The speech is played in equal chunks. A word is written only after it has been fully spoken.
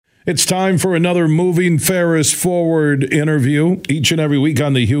It's time for another Moving Ferris Forward interview. Each and every week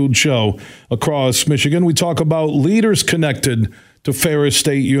on the Huge Show across Michigan, we talk about leaders connected to Ferris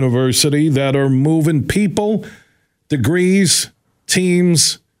State University that are moving people, degrees,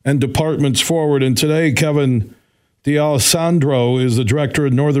 teams, and departments forward. And today, Kevin D'Alessandro is the director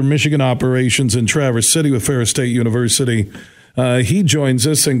of Northern Michigan Operations in Traverse City with Ferris State University. He joins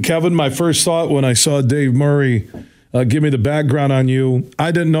us. And Kevin, my first thought when I saw Dave Murray give me the background on you,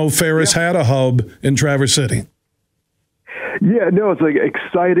 I didn't know Ferris had a hub in Traverse City. Yeah, no, it's like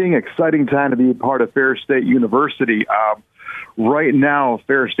exciting time to be a part of Ferris State University. Right now,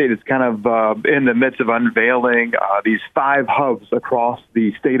 Ferris State is kind of in the midst of unveiling these 5 hubs across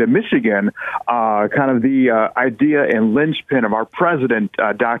the state of Michigan, kind of the idea and linchpin of our president,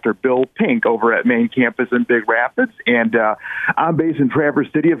 Dr. Bill Pink, over at main campus in Big Rapids. And I'm based in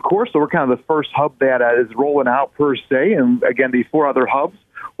Traverse City, of course, so we're kind of the first hub that is rolling out per se. And again, the 4 other hubs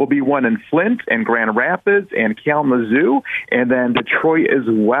will be one in Flint and Grand Rapids and Kalamazoo, and then Detroit as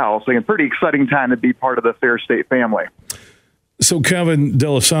well. So a pretty exciting time to be part of the Ferris State family. So Kevin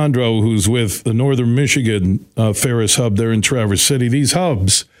D'Alessandro, who's with the Northern Michigan Ferris Hub there in Traverse City, these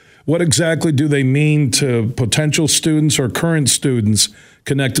hubs, what exactly do they mean to potential students or current students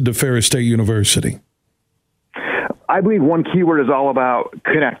connected to Ferris State University? I believe one keyword is all about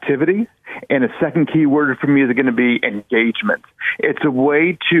connectivity, and a second keyword for me is going to be engagement. It's a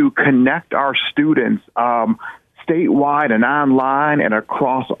way to connect our students statewide and online and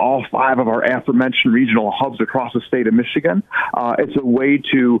across all 5 of our aforementioned regional hubs across the state of Michigan. It's a way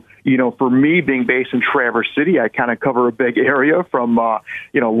to, for me being based in Traverse City, I kind of cover a big area from,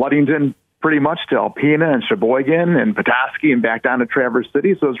 Ludington pretty much to Alpena and Sheboygan and Petoskey and back down to Traverse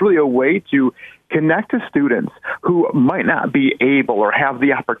City. So it's really a way to connect to students who might not be able or have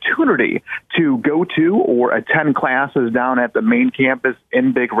the opportunity to go to or attend classes down at the main campus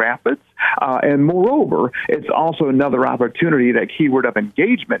in Big Rapids. And moreover, it's also another opportunity, that keyword of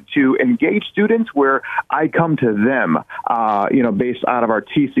engagement, to engage students where I come to them, based out of our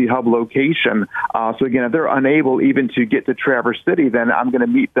TC Hub location. So again, if they're unable even to get to Traverse City, then I'm going to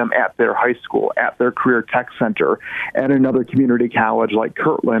meet them at their high school, at their career tech center, at another community college like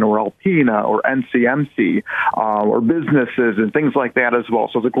Kirtland or Alpena or NCMC, or businesses and things like that as well.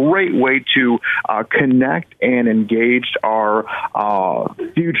 So it's a great way to connect and engage our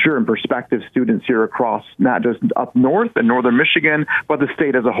future and prospective students here across not just up north in northern Michigan, but the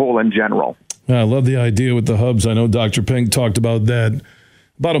state as a whole in general. I love the idea with the hubs. I know Dr. Pink talked about that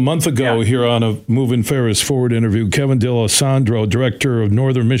about a month ago here on a Moving Ferris Forward interview. Kevin D'Alessandro, director of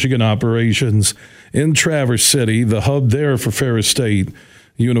Northern Michigan Operations in Traverse City, the hub there for Ferris State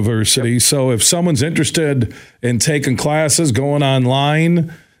University. So if someone's interested in taking classes, going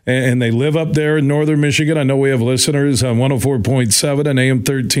online, and they live up there in northern Michigan, I know we have listeners on 104.7 and AM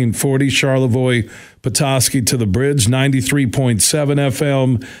 1340, Charlevoix, Petoskey to the Bridge, 93.7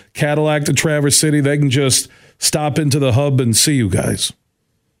 FM, Cadillac to Traverse City. They can just stop into the hub and see you guys.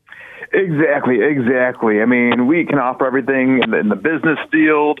 Exactly. I mean, we can offer everything in the business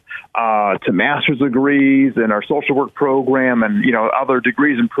field to master's degrees and our social work program and, other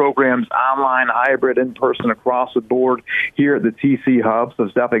degrees and programs, online, hybrid, in person, across the board here at the TC Hub. So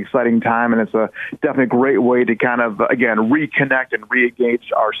it's definitely an exciting time, and it's a definitely great way to kind of, again, reconnect and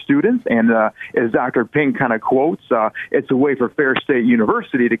re-engage our students. And as Dr. Pink kind of quotes, it's a way for Ferris State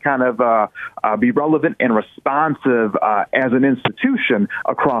University to kind of be relevant and responsive as an institution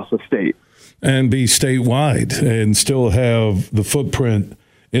across the state. And be statewide and still have the footprint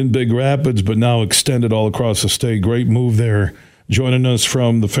in Big Rapids, but now extended all across the state. Great move there. Joining us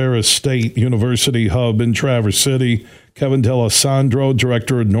from the Ferris State University Hub in Traverse City, Kevin D'Alessandro,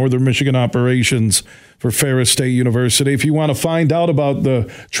 director of Northern Michigan Operations for Ferris State University. If you want to find out about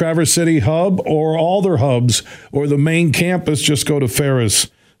the Traverse City Hub or all their hubs or the main campus, just go to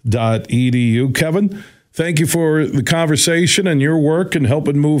ferris.edu. Kevin, thank you for the conversation and your work in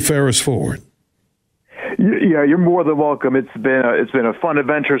helping move Ferris forward. Yeah, you're more than welcome. It's been a fun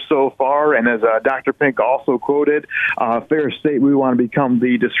adventure so far, and as Dr. Pink also quoted, Ferris State, we want to become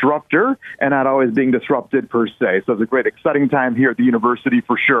the disruptor and not always being disrupted per se. So it's a great, exciting time here at the university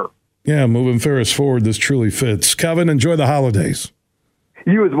for sure. Yeah, moving Ferris forward, this truly fits. Kevin, enjoy the holidays.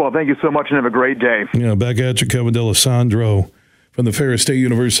 You as well. Thank you so much, and have a great day. Yeah, back at you, Kevin D'Alessandro from the Ferris State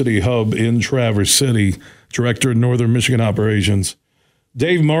University Hub in Traverse City, director of Northern Michigan Operations.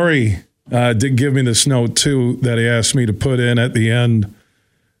 Dave Murray did give me this note, too, that he asked me to put in at the end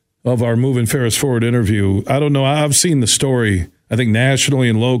of our Moving Ferris Forward interview. I don't know. I've seen the story, I think, nationally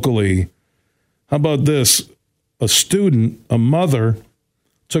and locally. How about this? A student, a mother,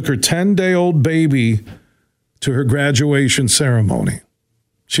 took her 10-day-old baby to her graduation ceremony.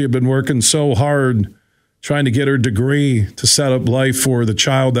 She had been working so hard trying to get her degree to set up life for the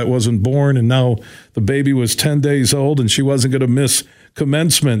child that wasn't born, and now the baby was 10 days old, and she wasn't going to miss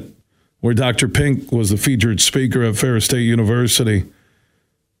commencement, where Dr. Pink was the featured speaker at Ferris State University.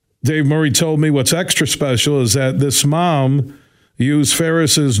 Dave Murray told me what's extra special is that this mom used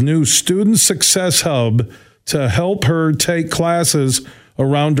Ferris's new Student Success Hub to help her take classes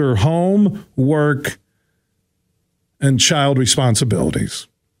around her home, work, and child responsibilities.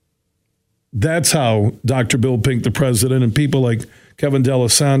 That's how Dr. Bill Pink, the president, and people like Kevin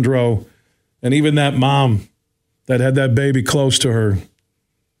D'Alessandro, and even that mom that had that baby close to her,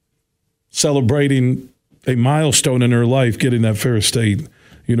 celebrating a milestone in her life, getting that Ferris State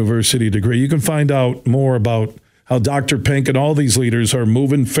University degree. You can find out more about how Dr. Pink and all these leaders are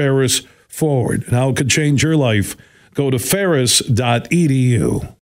moving Ferris forward and how it could change your life. Go to ferris.edu.